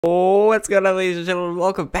Oh, what's going on, ladies and gentlemen?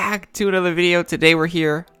 Welcome back to another video. Today we're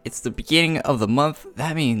here. It's the beginning of the month.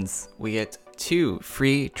 That means we get 2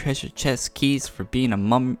 free treasure chest keys for being a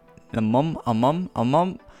member in the month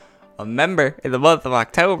of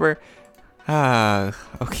October.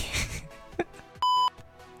 Okay.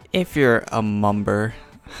 If you're a mumber,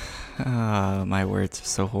 my words are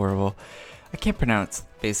so horrible. I can't pronounce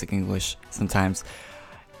basic English sometimes.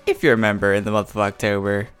 If you're a member in the month of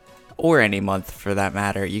October, or any month for that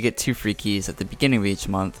matter, you get 2 free keys at the beginning of each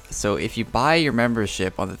month. So if you buy your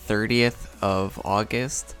membership on the 30th of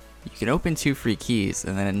August, you can open 2 free keys,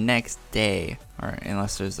 and then the next day, or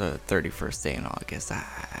unless there's a 31st day in August,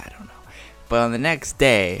 I don't know. But on the next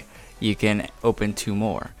day, you can open 2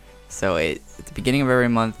 more. So at the beginning of every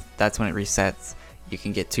month, that's when it resets. You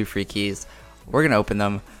can get 2 free keys. We're going to open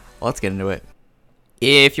them. Let's get into it.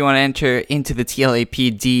 If you want to enter into the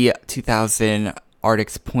TLAPD 2000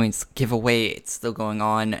 Arctic's points giveaway, it's still going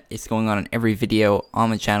on. It's going on in every video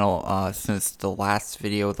on the channel since the last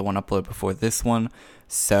video, the one uploaded before this one.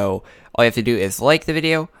 So all you have to do is like the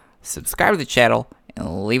video, subscribe to the channel,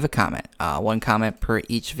 and leave a comment. 1 comment per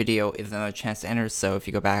each video is another chance to enter. So if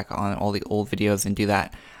you go back on all the old videos and do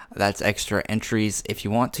that, that's extra entries if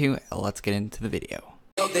you want to. Let's get into the video.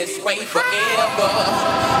 This way forever.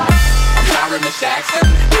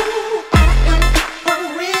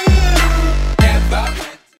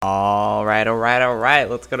 Alright,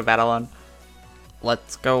 let's go to Battlon.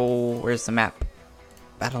 Let's go, where's the map?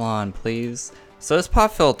 Battlon, please. So this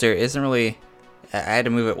pop filter isn't really, I had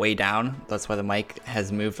to move it way down. That's why the mic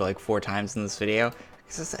has moved like 4 times in this video.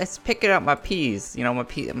 It's picking up my peas, you know,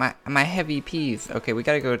 my heavy peas. Okay, we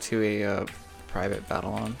gotta go to a private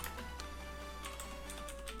Battlon.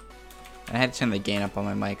 And I had to turn the gain up on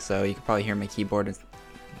my mic, so you can probably hear my keyboard and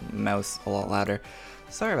mouse a lot louder.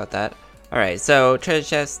 Sorry about that. Alright, so treasure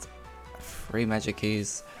chest, free magic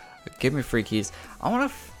keys, give me free keys. I want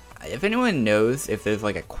to, if anyone knows if there's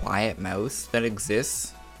like a quiet mouse that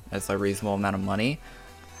exists that's a reasonable amount of money,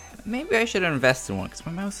 maybe I should invest in one because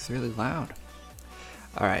my mouse is really loud.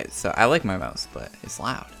 Alright, so I like my mouse, but it's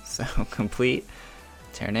loud. So complete,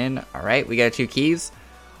 turn in. Alright, we got 2 keys.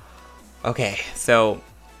 Okay, so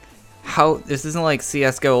how this isn't like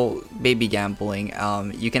CS:GO baby gambling.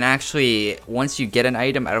 You can actually, once you get an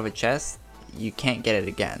item out of a chest, you can't get it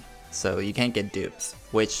again. So you can't get dupes,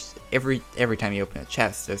 which every time you open a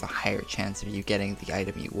chest, there's a higher chance of you getting the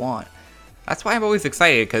item you want. That's why I'm always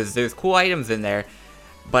excited, because there's cool items in there,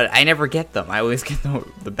 but I never get them. I always get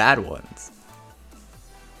the bad ones.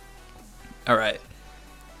 Alright,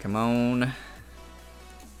 come on.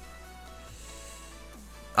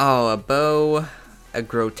 Oh, a bow. A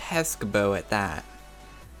grotesque bow at that.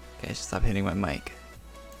 Okay, I should stop hitting my mic.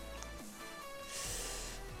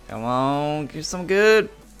 Come on, give some good.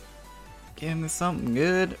 Give me something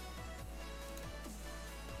good.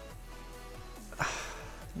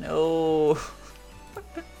 No.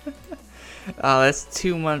 Oh, that's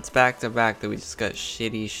 2 months back to back that we just got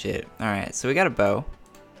shitty shit. Alright, so we got a bow.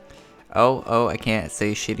 Oh, I can't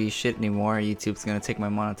say shitty shit anymore. YouTube's gonna take my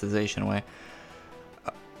monetization away.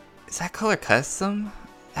 Is that color custom?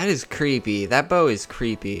 That is creepy. That bow is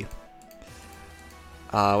creepy.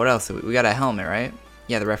 What else? We got a helmet, right?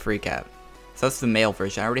 Yeah, the referee cap. So that's the male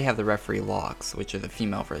version. I already have the referee locks, which are the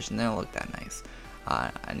female version. They don't look that nice.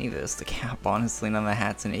 I need this to cap, honestly. None of the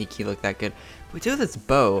hats and AQ look that good. But we do have this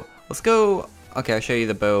bow. Let's go. Okay, I'll show you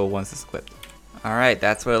the bow once it's equipped. Alright,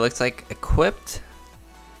 that's what it looks like equipped.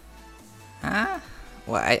 Huh?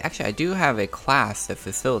 Well, I do have a class that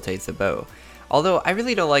facilitates the bow. Although, I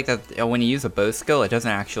really don't like that when you use a bow skill, it doesn't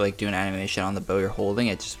actually like do an animation on the bow you're holding,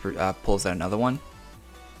 it just pulls out another one.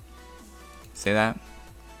 See that?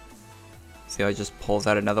 See how it just pulls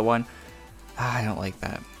out another one? I don't like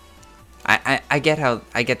that. I get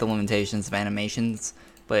the limitations of animations,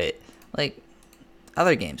 but like,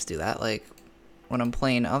 other games do that. Like, when I'm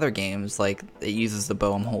playing other games, like, it uses the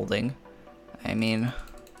bow I'm holding. I mean,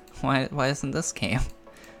 why isn't this game?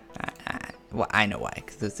 Well, I know why,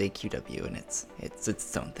 because it's AQW and it's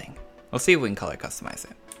its own thing. We'll see if we can color customize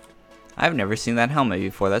it. I've never seen that helmet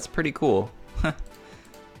before. That's pretty cool.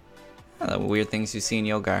 The weird things you see in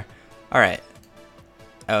Yogar. Alright.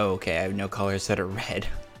 Oh, okay, I have no colors that are red.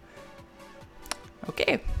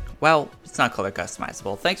 Okay, well, it's not color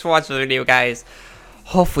customizable. Thanks for watching the video, guys.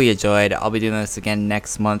 Hopefully you enjoyed. I'll be doing this again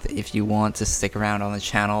next month if you want to stick around on the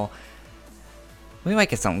channel. We might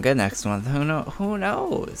get something good next month. Who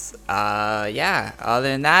knows? Yeah. Other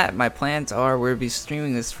than that, my plans are we'll be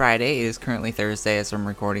streaming this Friday. It is currently Thursday as I'm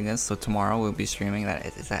recording this, so tomorrow we'll be streaming. That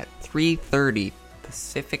is at 3:30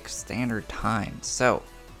 Pacific Standard Time. So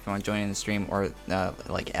if you want to join in the stream, or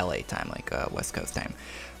like LA time, like West Coast time,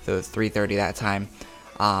 So it's 3:30 that time.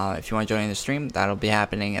 If you want to join the stream, that'll be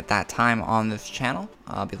happening at that time on this channel.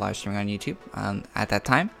 I'll be live streaming on YouTube at that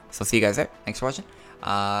time. So see you guys there. Thanks for watching.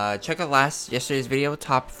 Check out yesterday's video,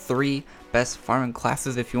 top 3 best farming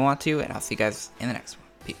classes if you want to, and I'll see you guys in the next one.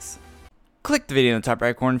 Peace. Click the video in the top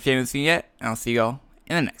right corner if you haven't seen it yet, and I'll see you all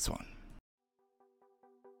in the next one.